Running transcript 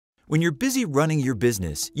When you're busy running your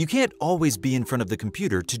business, you can't always be in front of the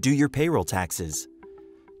computer to do your payroll taxes.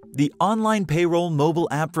 The online payroll mobile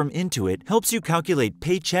app from Intuit helps you calculate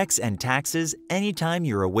paychecks and taxes anytime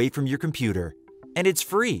you're away from your computer. And it's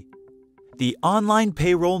free. The online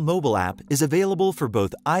payroll mobile app is available for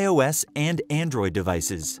both iOS and Android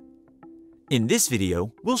devices. In this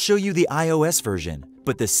video, we'll show you the iOS version,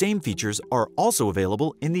 but the same features are also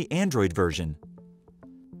available in the Android version.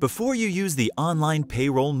 Before you use the online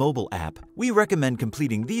payroll mobile app, we recommend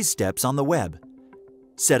completing these steps on the web.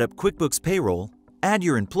 Set up QuickBooks Payroll, add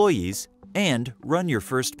your employees, and run your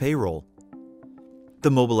first payroll. The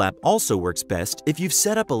mobile app also works best if you've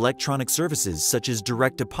set up electronic services such as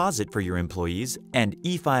direct deposit for your employees and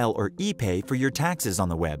e-file or e-pay for your taxes on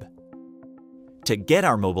the web. To get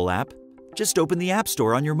our mobile app, just open the App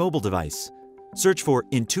Store on your mobile device, search for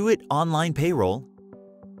Intuit Online Payroll,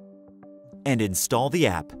 and install the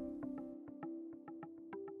app.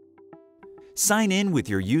 Sign in with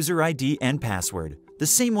your user ID and password, the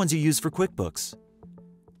same ones you use for QuickBooks.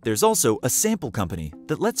 There's also a sample company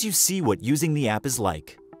that lets you see what using the app is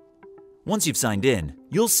like. Once you've signed in,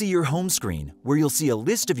 you'll see your home screen where you'll see a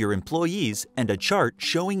list of your employees and a chart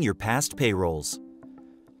showing your past payrolls.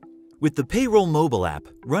 With the Payroll mobile app,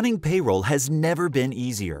 running payroll has never been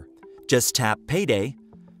easier. Just tap Payday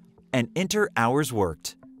and enter hours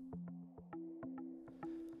worked.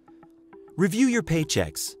 Review your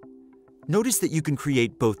paychecks. Notice that you can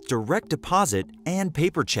create both direct deposit and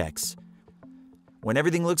paper checks. When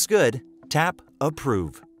everything looks good, tap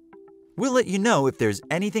Approve. We'll let you know if there's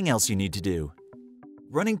anything else you need to do.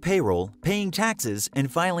 Running payroll, paying taxes,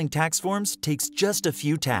 and filing tax forms takes just a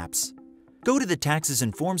few taps. Go to the Taxes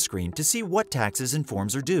and Forms screen to see what taxes and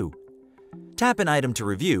forms are due. Tap an item to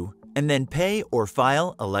review, and then pay or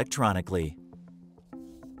file electronically.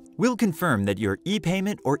 We'll confirm that your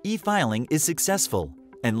e-payment or e-filing is successful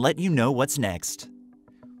and let you know what's next.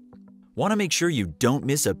 Want to make sure you don't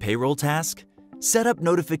miss a payroll task? Set up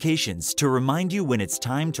notifications to remind you when it's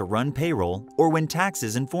time to run payroll or when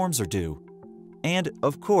taxes and forms are due. And,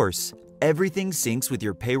 of course, everything syncs with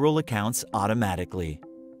your payroll accounts automatically.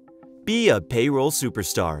 Be a payroll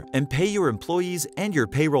superstar and pay your employees and your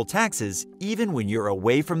payroll taxes even when you're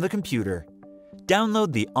away from the computer.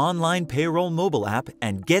 Download the online payroll mobile app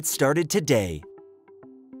and get started today.